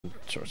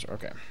sorcerer.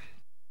 Okay.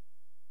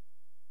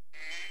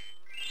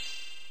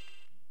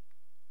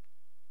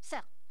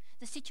 Sir,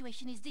 the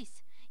situation is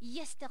this.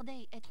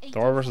 Yesterday at 8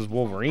 Thor versus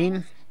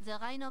Wolverine. the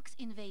Rhinox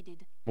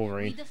invaded.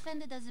 Wolverine. We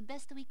defended as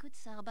best we could,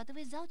 sir, but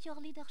without your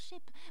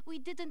leadership, we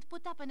didn't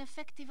put up an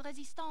effective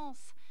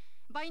resistance.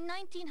 By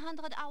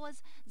 1900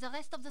 hours, the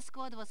rest of the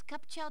squad was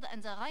captured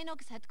and the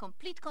Rhinox had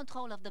complete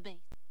control of the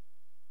base.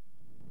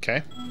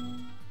 Okay.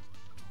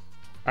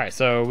 Alright,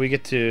 so we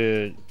get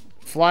to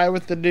fly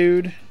with the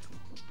dude.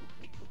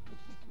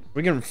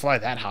 We can fly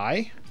that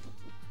high?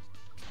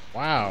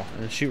 Wow.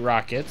 And shoot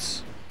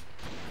rockets.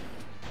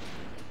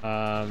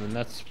 And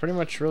that's pretty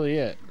much really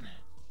it.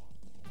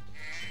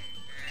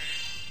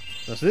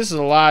 So this is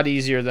a lot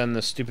easier than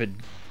the stupid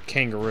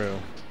kangaroo.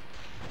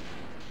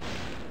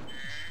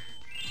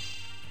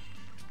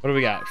 What do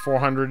we got?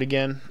 400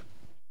 again?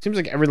 Seems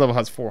like every level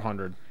has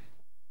 400.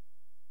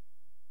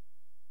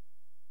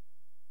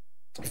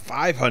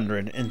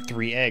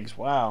 503 eggs.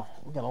 Wow.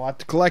 We got a lot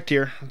to collect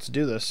here. Let's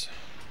do this.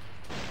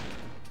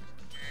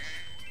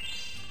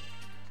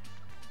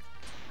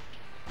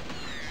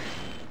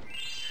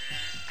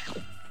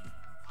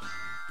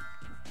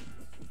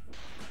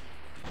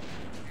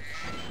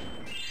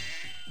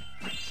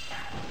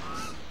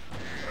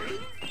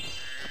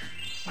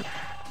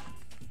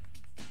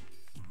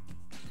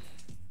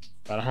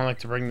 But I don't like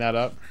to bring that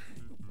up.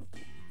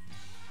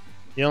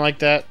 You don't like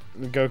that?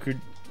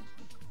 Goku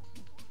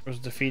was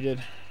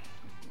defeated.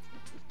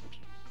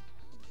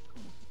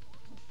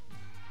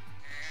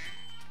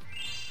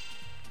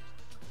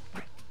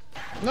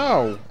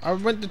 No, I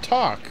went to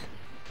talk.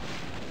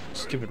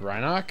 Stupid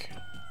Rhinoc.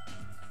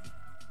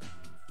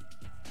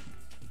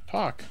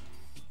 Talk.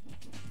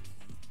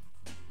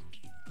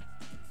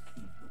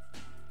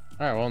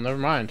 Alright, well, never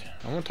mind.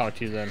 I won't talk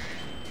to you then.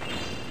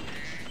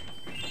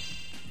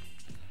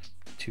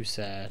 Too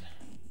sad.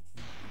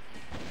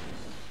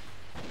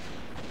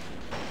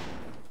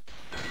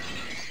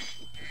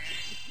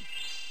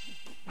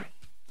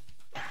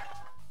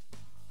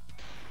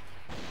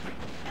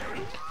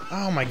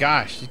 Oh my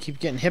gosh, you keep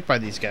getting hit by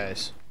these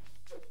guys.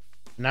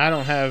 Now I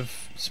don't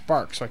have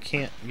spark, so I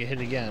can't get hit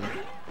again.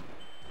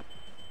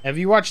 Have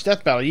you watched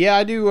Death Battle? Yeah,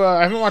 I do.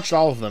 I haven't watched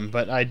all of them,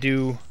 but I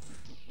do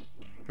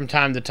from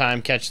time to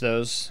time catch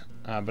those.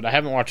 But I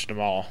haven't watched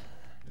them all.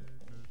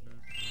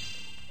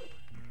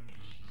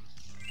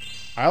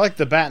 I like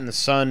the Bat and the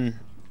Sun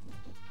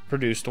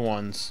produced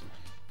ones,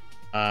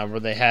 where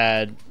they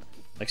had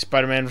like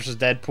Spider-Man versus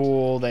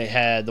Deadpool. They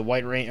had the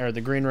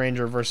the Green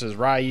Ranger versus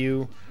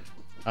Ryu.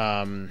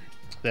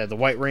 They had the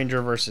White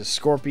Ranger versus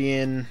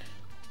Scorpion.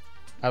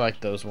 I like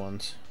those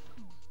ones.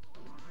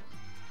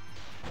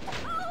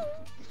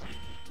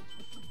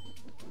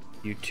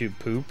 YouTube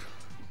poop.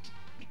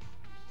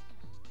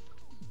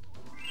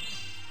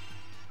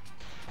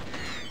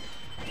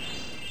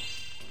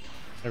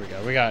 There we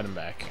go. We got him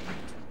back.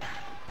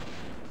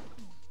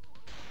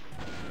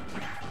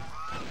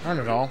 Darn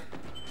it all.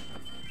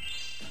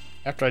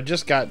 After I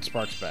just got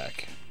Sparks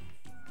back.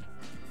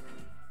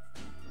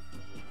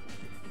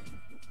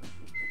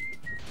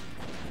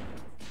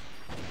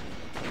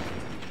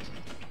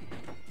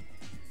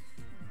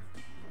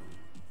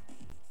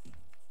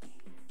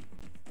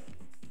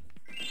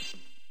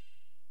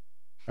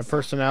 My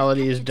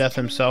personality is Death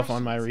himself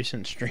on my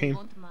recent stream.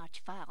 Won't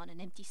march far on an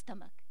empty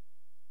stomach.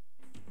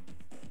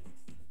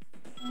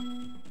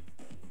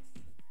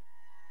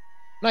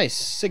 Nice,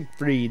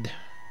 Siegfried.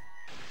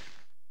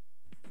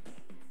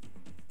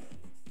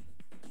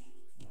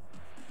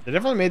 They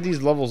definitely made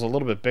these levels a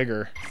little bit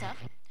bigger. Sir,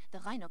 the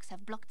Rhinox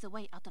have blocked the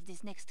way out of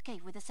this next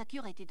cave with a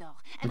security door,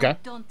 and Okay. I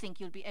don't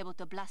think you'll be able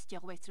to blast your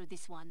way through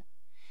this one.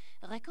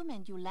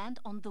 Recommend you land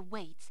on the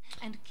weights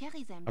and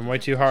carry them. I'm to way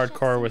the too pressure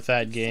hardcore with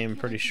that sensitive game,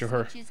 pretty security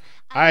sure. switches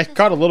I at the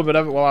caught a little center. bit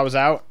of it while I was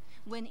out.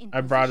 When in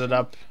I brought it position,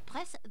 up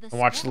press the and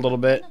watched a square little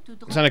bit. button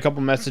to I sent a drop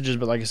couple down. messages,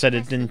 but like I said, it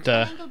Press the didn't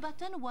triangle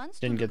button once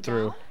to didn't get look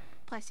through. down.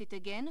 Press it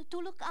again to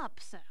look up,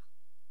 sir.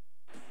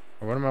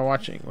 What am I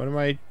watching? What am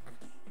I?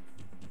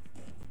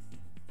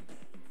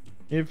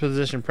 New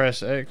position,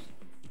 press X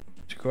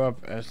to go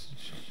up as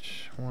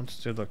wants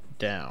to look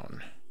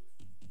down.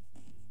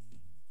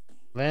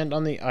 Land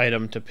on the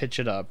item to pitch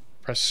it up.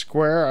 Press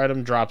square,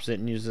 item drops it,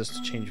 and use this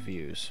to change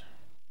views.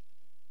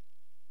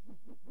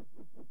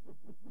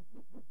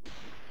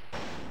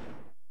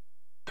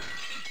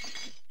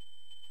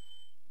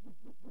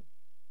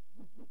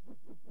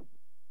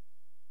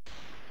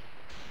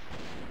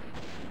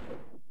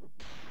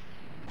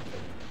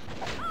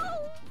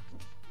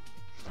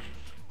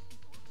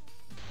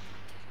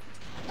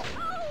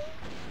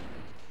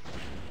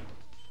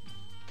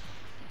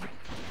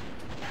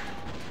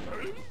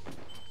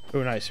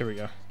 Oh, nice. Here we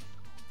go.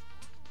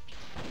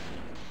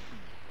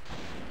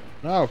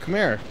 No, come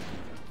here.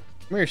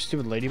 Come here,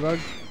 stupid ladybug.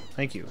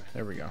 Thank you.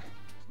 There we go.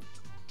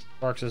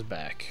 Sparks is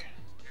back.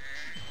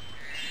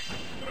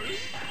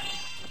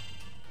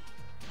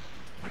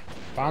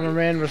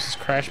 Bomberman versus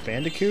Crash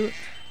Bandicoot?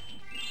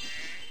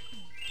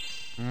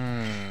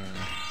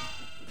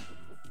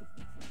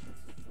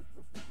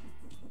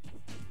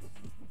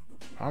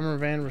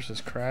 Bomberman versus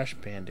Crash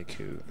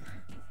Bandicoot.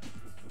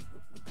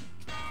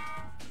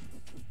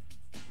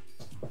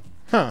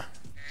 Huh.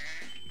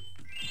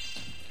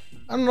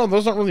 I don't know,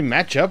 those don't really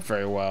match up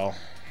very well.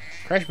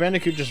 Crash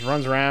Bandicoot just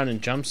runs around and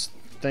jumps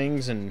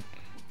things, and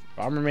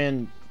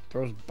Bomberman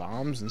throws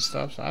bombs and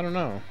stuff, so I don't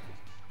know.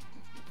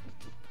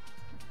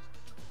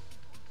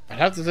 I'd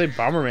have to say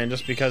Bomberman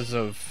just because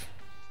of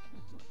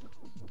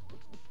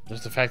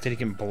just the fact that he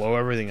can blow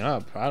everything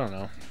up. I don't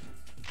know.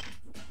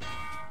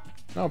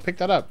 No, pick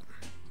that up.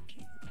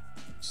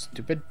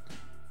 Stupid.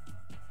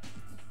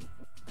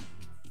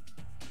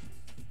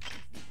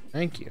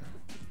 Thank you.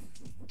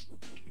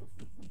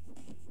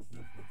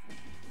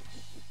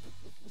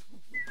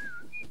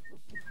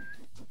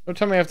 Don't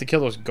tell me I have to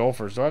kill those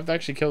gophers. Do I have to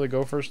actually kill the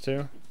gophers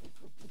too?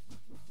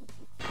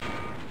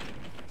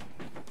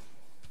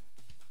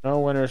 No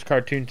winners,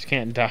 cartoons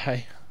can't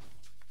die.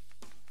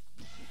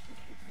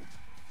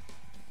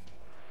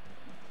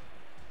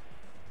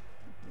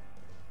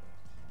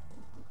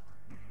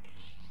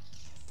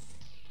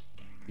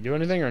 You do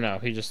anything or no?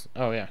 He just...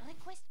 Oh, yeah.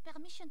 Request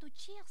permission to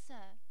cheer, sir.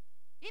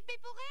 Hippie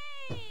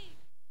hooray!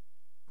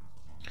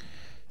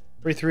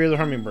 Free 3 other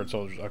hummingbird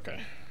soldiers.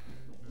 Okay.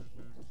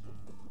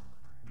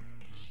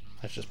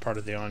 That's just part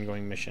of the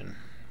ongoing mission.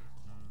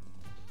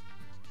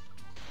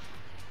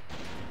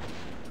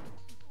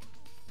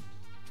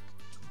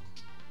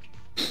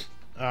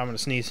 Oh, I'm gonna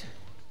sneeze.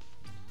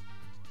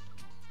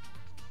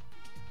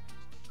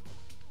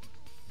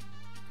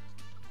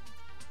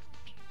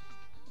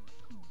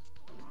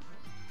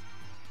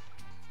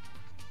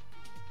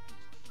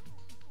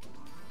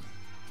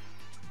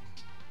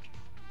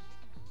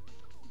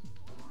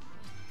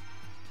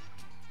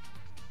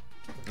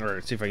 Alright,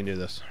 let's see if I can do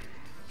this.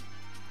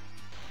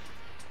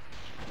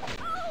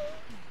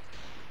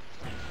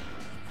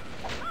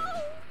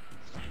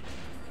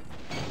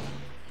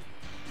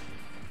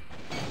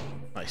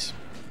 Nice.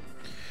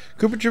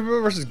 Koopa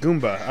Troopa versus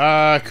Goomba.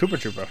 Koopa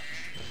Troopa.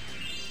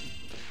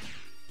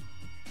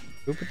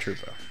 Koopa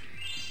Troopa.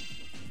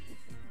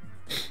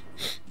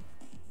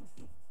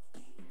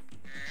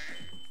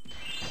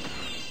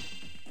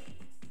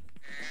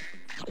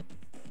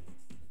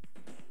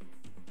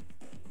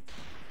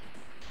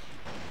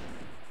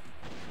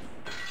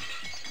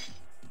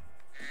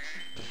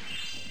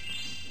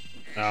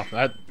 Oh,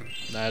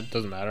 that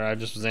doesn't matter. I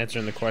just was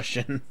answering the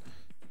question.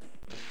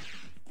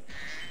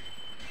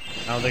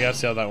 I don't think I've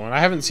seen that one. I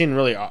haven't seen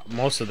really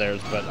most of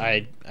theirs, but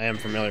I am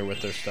familiar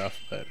with their stuff.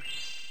 But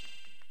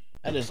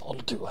that is a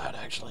little too loud,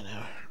 actually.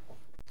 Now,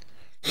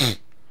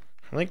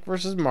 Link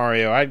versus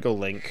Mario. I'd go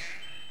Link.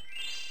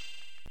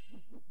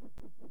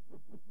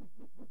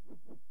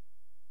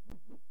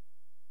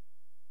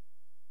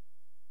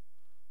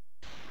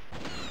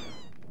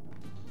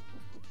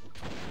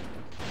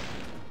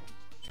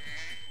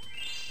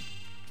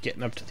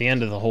 Getting up to the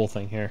end of the whole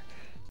thing here.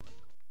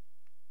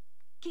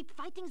 Keep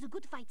fighting the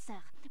good fight, sir.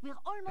 We're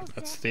almost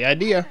That's there. the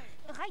idea.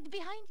 Right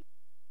behind you.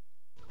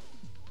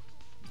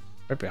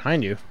 Right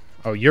behind you?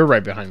 Oh, you're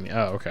right behind me.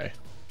 Oh, okay.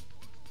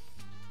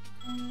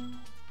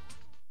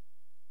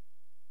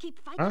 Keep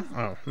Huh? fighting.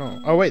 Oh,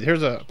 no. Oh, wait,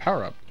 here's a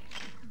power-up.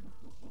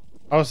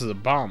 Oh, this is a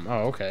bomb.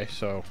 Oh, okay,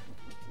 so...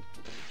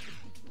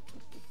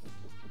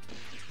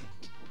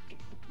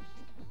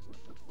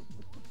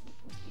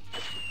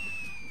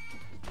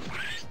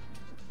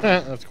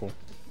 that's cool.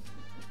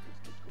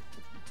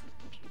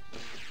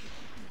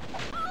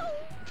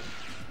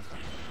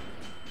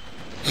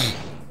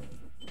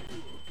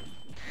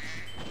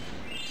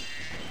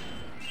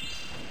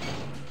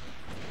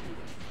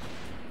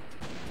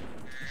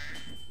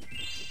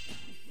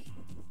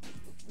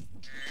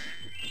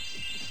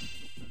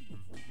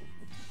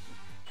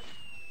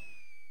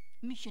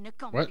 Mission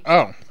accomplished. What?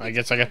 Oh, I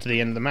guess I got to the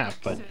end of the map,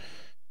 but...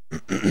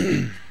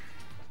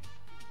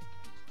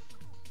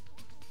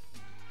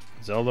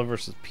 Zelda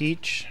versus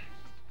Peach.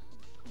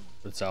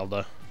 It's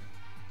Zelda.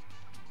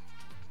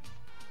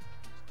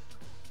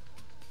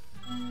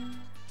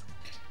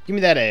 Give me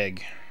that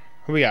egg.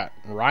 Who we got?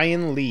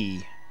 Ryan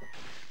Lee.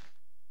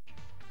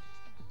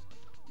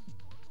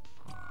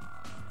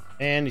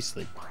 And he's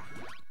asleep.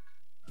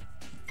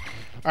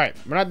 Alright,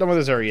 we're not done with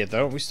this area yet,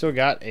 though. We still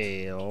got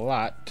a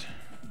lot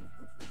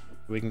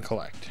we can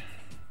collect.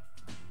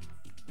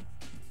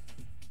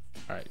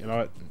 Alright, you know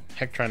what?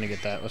 Heck trying to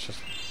get that. Let's just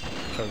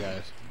show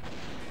guys.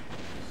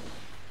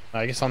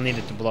 I guess I'll need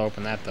it to blow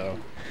open that, though.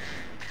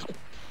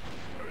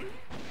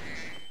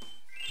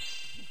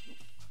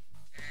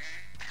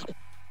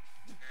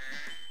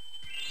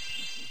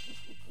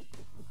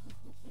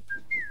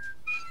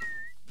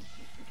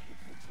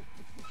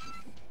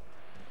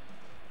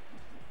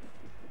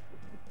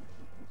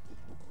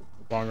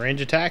 Long range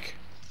attack?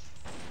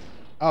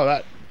 Oh,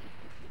 that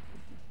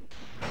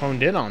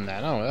honed in on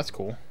that. Oh, that's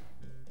cool.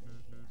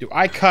 Do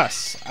I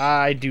cuss?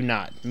 I do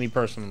not. Me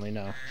personally,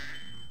 no.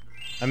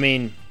 I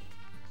mean...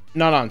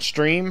 not on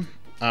stream.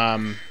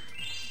 I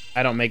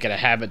don't make it a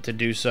habit to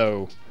do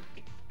so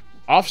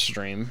off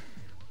stream,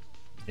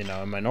 you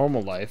know, in my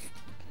normal life.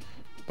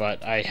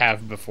 But I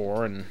have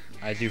before, and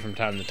I do from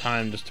time to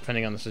time, just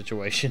depending on the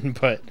situation.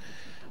 But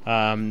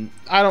I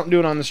don't do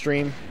it on the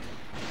stream.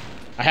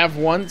 I have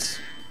once.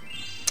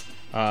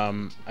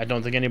 I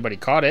don't think anybody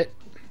caught it,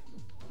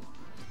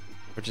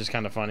 which is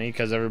kind of funny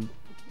because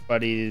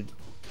everybody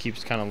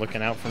keeps kind of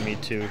looking out for me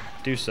to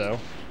do so.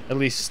 At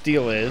least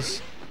Steel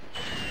is.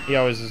 He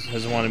always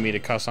has wanted me to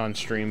cuss on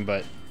stream,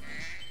 but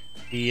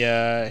he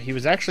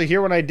was actually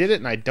here when I did it,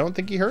 and I don't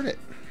think he heard it.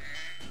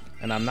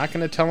 And I'm not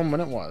going to tell him when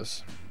it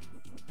was.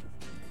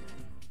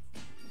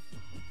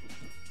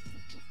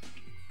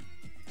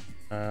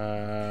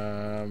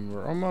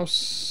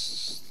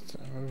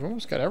 We've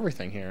almost got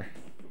everything here.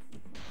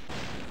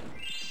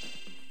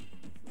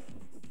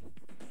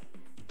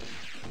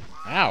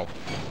 Ow.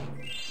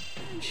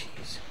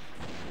 Jeez.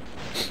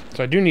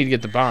 So I do need to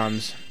get the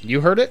bombs.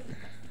 You heard it?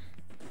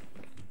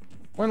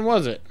 When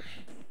was it?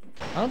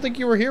 I don't think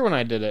you were here when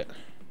I did it.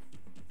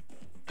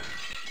 I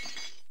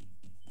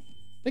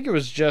think it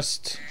was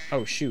just...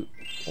 Oh, shoot.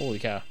 Holy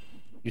cow.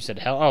 You said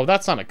hell? Oh,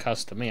 that's not a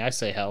cuss to me. I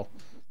say hell.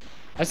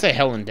 I say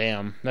hell and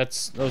damn.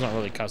 Those aren't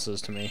really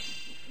cusses to me.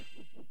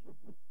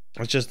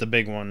 It's just the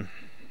big one.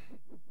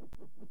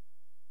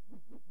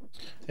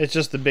 It's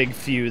just the big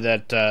few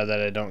that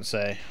I don't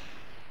say.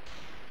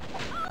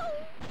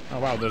 Oh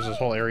wow, there's this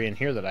whole area in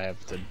here that I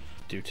have to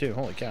do too.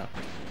 Holy cow.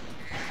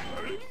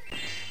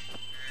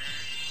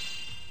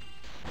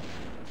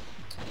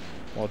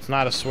 Well, it's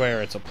not a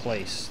swear, it's a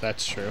place.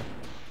 That's true.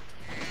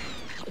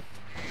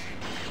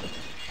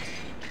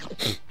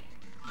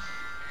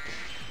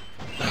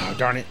 Oh,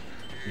 darn it.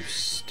 You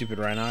stupid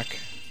Rhinoc.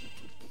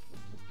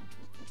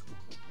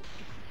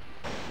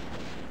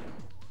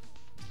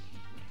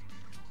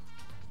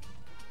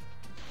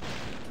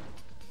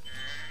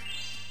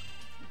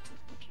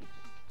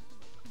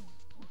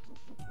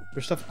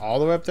 There's stuff all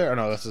the way up there? Oh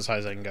no, that's as high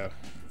as I can go.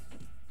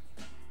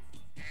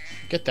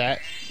 Get that.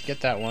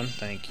 Get that one.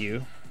 Thank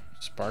you.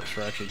 Sparks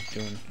for actually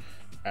doing...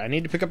 I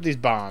need to pick up these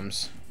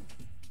bombs.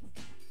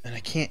 And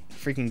I can't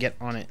freaking get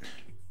on it.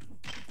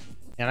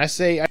 And I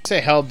say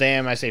hell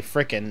damn, I say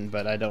frickin',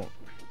 but I don't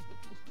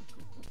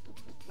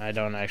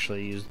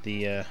actually use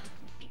the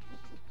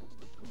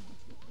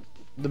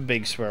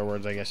big swear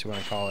words, I guess you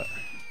want to call it.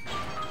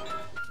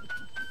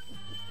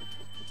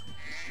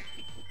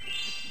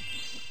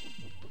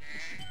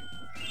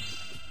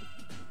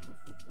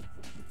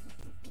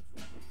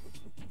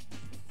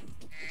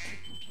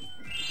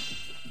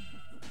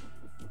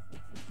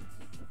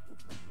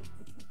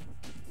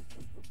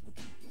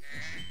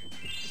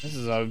 This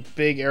is a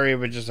big area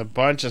with just a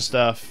bunch of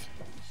stuff.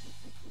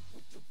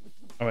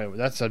 Oh wait,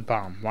 that's a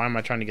bomb. Why am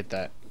I trying to get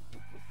that?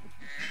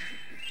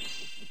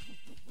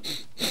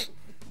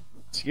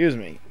 Excuse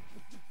me.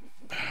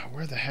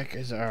 Where the heck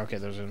is it? Oh, okay,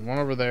 there's one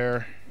over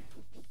there.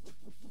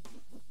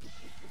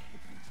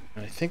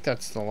 And I think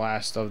that's the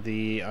last of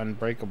the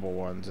unbreakable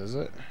ones, is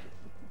it?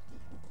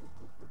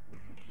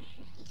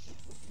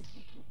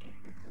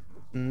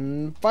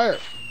 Fire!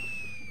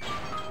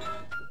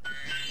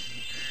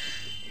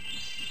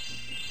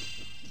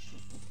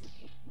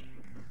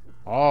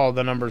 All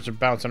the numbers are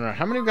bouncing around.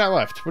 How many we got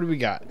left? What do we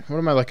got? What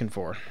am I looking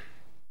for?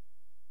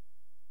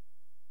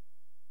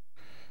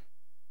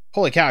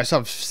 Holy cow, I still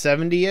have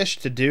 70-ish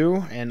to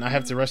do, and I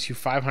have to rescue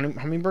 5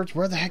 hummingbirds?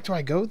 Where the heck do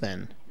I go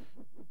then?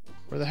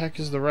 Where the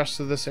heck is the rest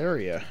of this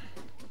area?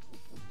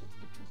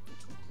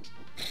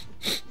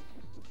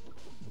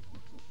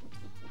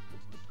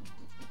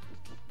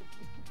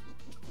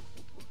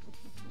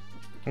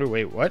 Oh,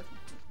 wait, what?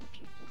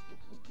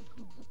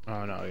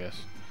 Oh, no, I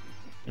guess.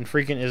 And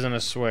freaking isn't a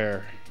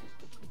swear.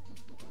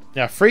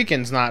 Yeah,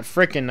 freakin's not.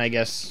 Frickin', I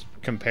guess,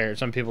 compared.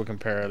 Some people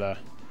compare it to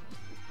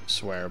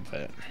swear,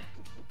 but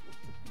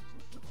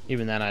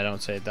even then, I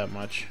don't say it that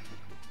much.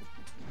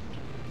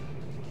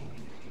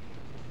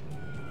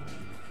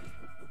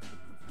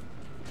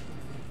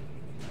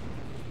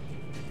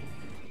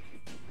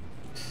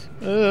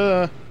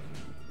 Have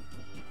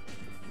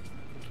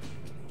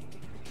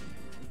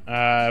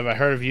I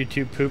heard of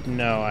YouTube poop?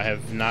 No, I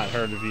have not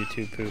heard of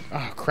YouTube poop.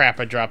 Oh, crap,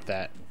 I dropped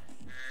that.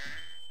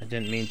 I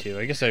didn't mean to.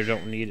 I guess I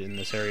don't need it in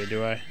this area,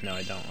 do I? No,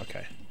 I don't.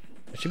 Okay.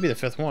 It should be the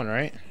 5th one,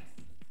 right?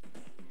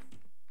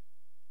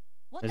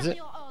 What is are it?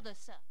 Your orders,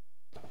 sir?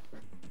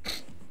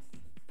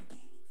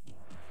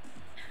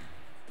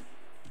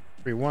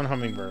 Free 1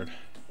 hummingbird.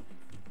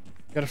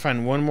 Gotta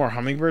find 1 more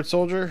hummingbird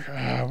soldier?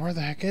 Where the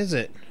heck is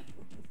it?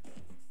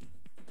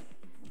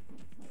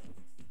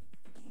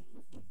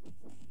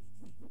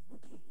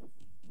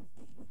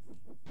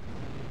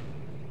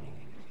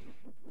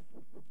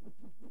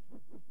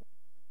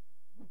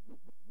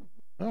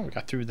 Oh, we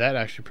got through that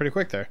actually pretty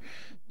quick there.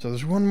 So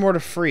there's 1 more to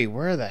free.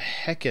 Where the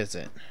heck is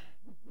it?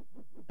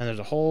 And there's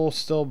a whole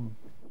still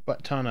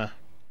butt ton of...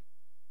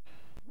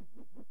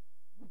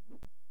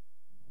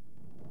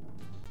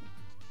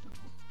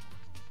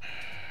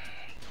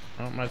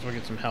 Oh, might as well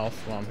get some health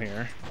while I'm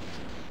here.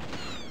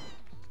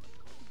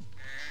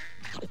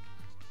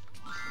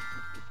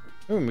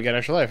 Ooh, we got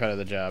extra life out of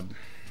the job.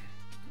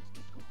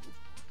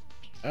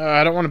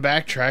 I don't want to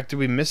backtrack. Did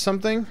we miss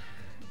something?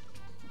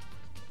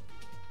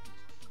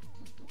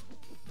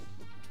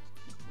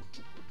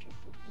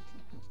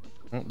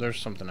 Oh, there's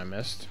something I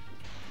missed.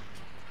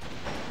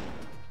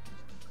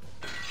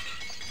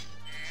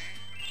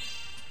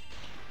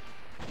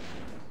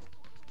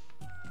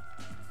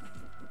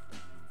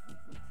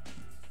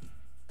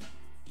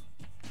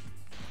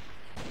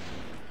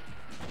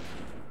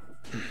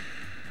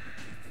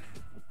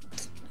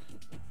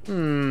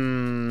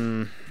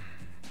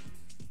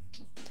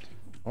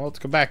 Well, let's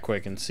go back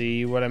quick and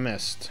see what I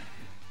missed.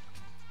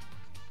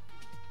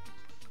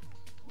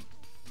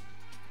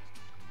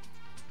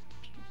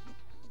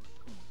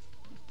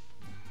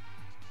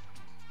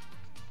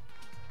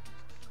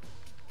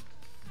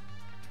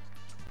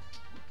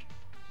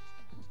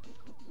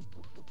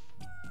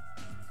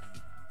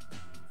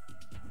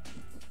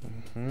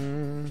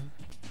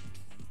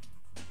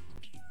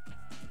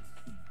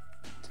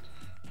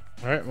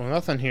 Alright, well,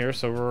 nothing here,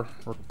 so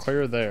we're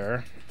clear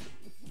there.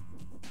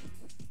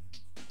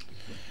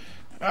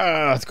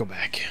 Let's go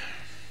back.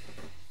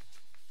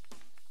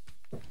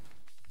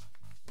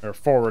 Or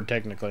forward,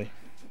 technically.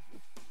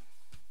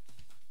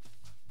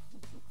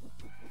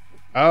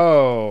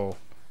 Oh.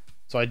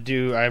 So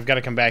I've got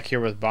to come back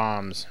here with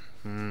bombs.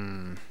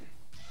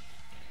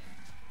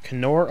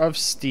 Knorr of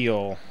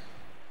Steel.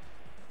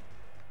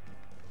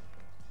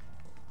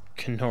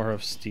 Knorr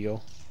of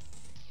Steel.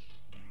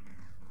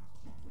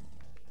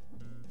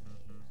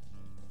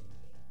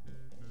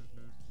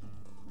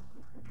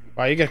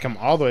 Wow, you gotta come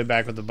all the way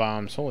back with the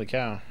bombs. Holy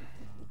cow.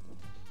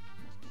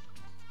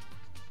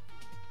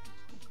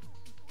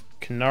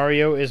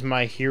 Canario is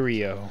my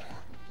hero.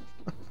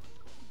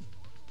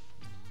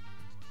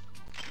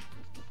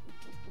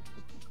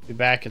 Be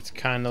back, it's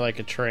kinda like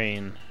a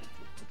train.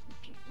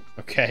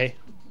 Okay.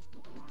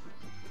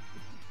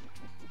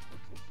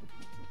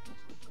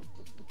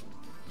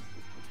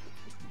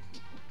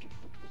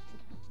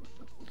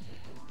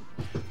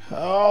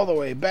 All the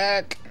way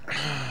back.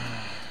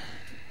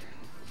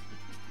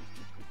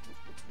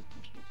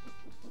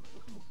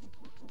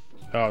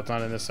 Oh, it's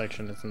not in this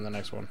section, it's in the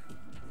next one.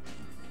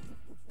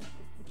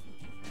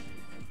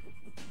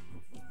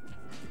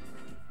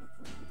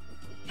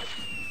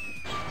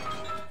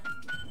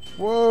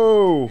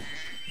 Whoa!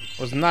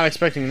 Was not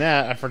expecting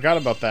that. I forgot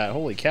about that.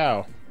 Holy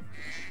cow.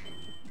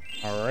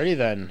 Alrighty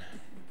then.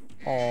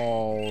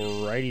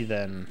 Alrighty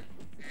then.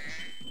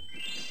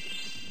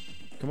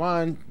 Come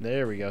on.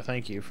 There we go.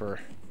 Thank you for...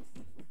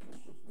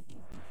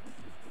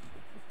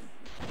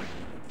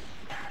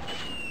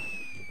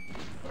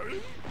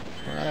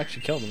 Well, that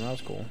actually killed him. That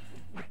was cool.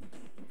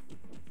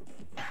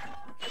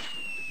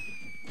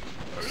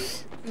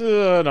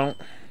 Don't.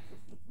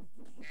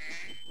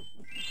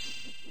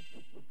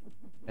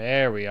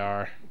 There we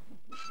are.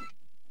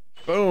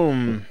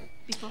 Boom.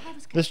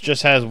 This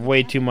just has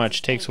way too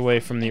much. Takes away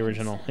from the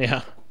original.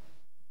 Yeah.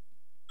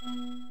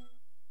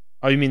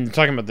 Oh, you mean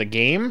talking about the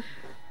game?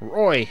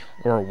 Roy.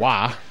 Or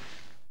Wah.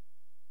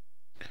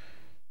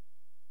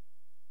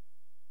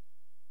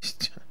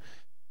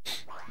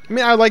 I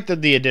mean, I like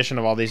the addition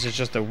of all these. It's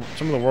just that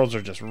some of the worlds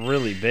are just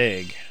really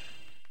big.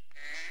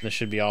 This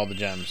should be all the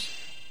gems.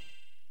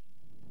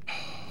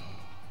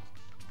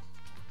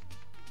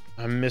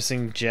 I'm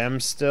missing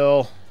gems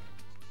still.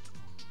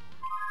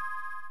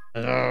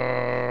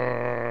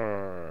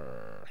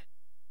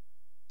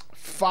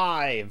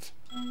 5.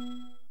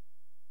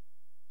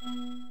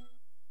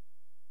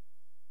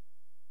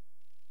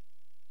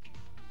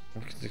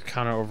 It's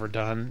kind of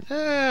overdone.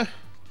 A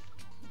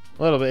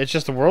little bit. It's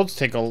just the worlds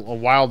take a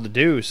while to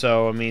do,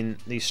 so, I mean,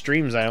 these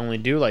streams I only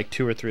do like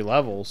 2 or 3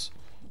 levels.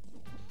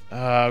 We've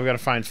got to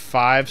find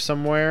 5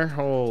 somewhere.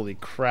 Holy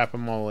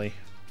crap-a-moly.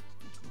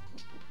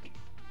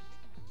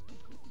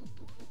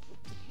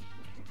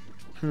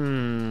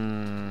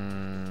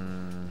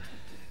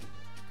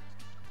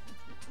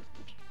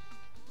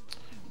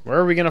 Where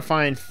are we going to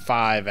find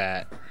 5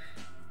 at?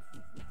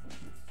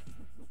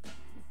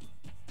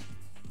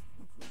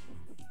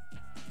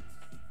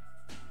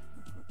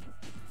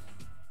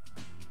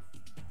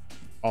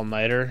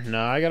 All-nighter?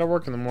 No, I gotta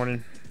work in the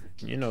morning.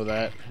 You know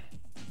that.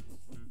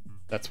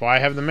 That's why I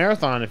have the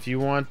marathon. If you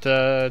want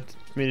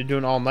me to do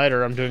an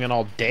all-nighter, I'm doing an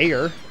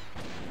all-dayer.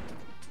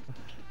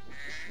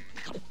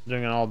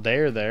 Doing an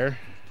all-dayer there.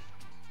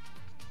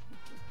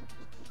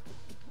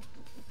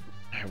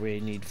 We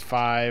need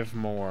 5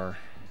 more.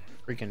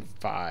 Freaking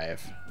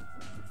 5.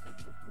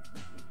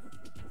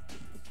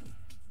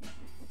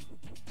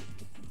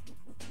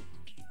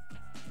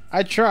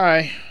 I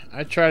try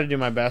to do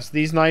my best.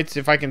 These nights,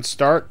 if I can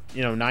start,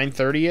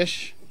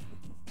 9:30ish,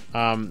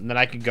 then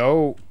I could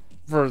go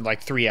for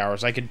like 3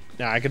 hours. I could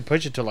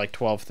push it to like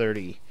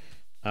 12:30.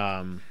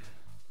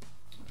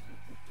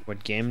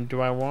 What game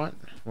do I want?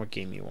 What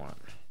game you want?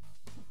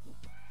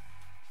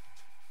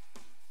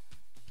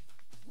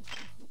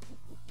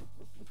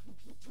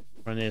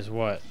 When is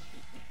what?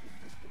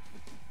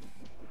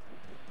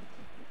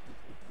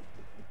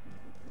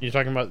 You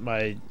talking about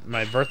my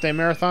birthday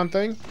marathon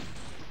thing?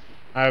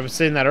 I was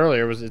saying that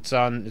earlier. It's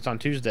on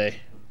Tuesday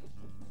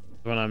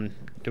when I'm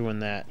doing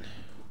that.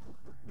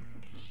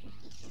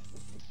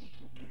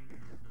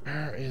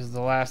 Where is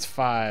the last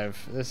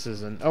 5? This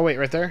isn't. Oh wait,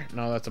 right there.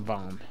 No, that's a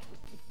bomb.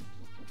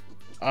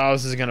 Oh,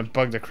 this is gonna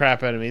bug the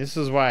crap out of me. This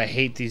is why I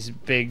hate these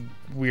big,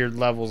 weird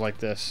levels like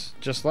this.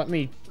 Just let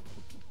me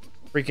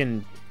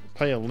freaking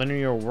play a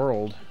linear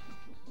world.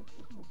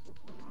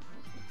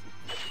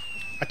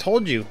 I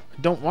told you,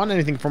 I don't want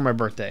anything for my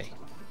birthday.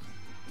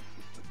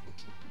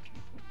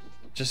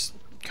 Just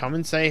come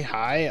and say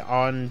hi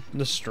on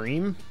the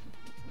stream.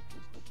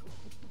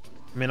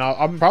 I mean,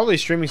 I'll be probably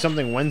streaming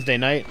something Wednesday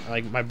night,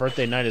 like my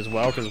birthday night as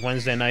well, because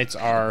Wednesday nights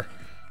are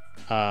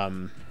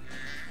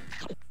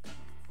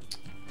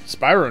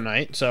Spyro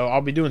night. So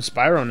I'll be doing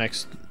Spyro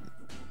next.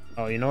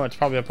 Oh, you know what? It's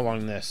probably up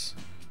along this,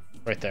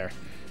 right there.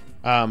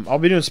 I'll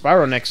be doing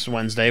Spyro next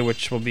Wednesday,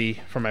 which will be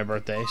for my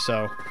birthday.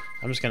 So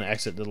I'm just gonna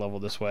exit the level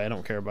this way. I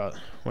don't care about.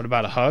 What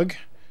about a hug?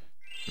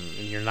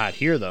 You're not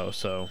here though,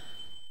 so.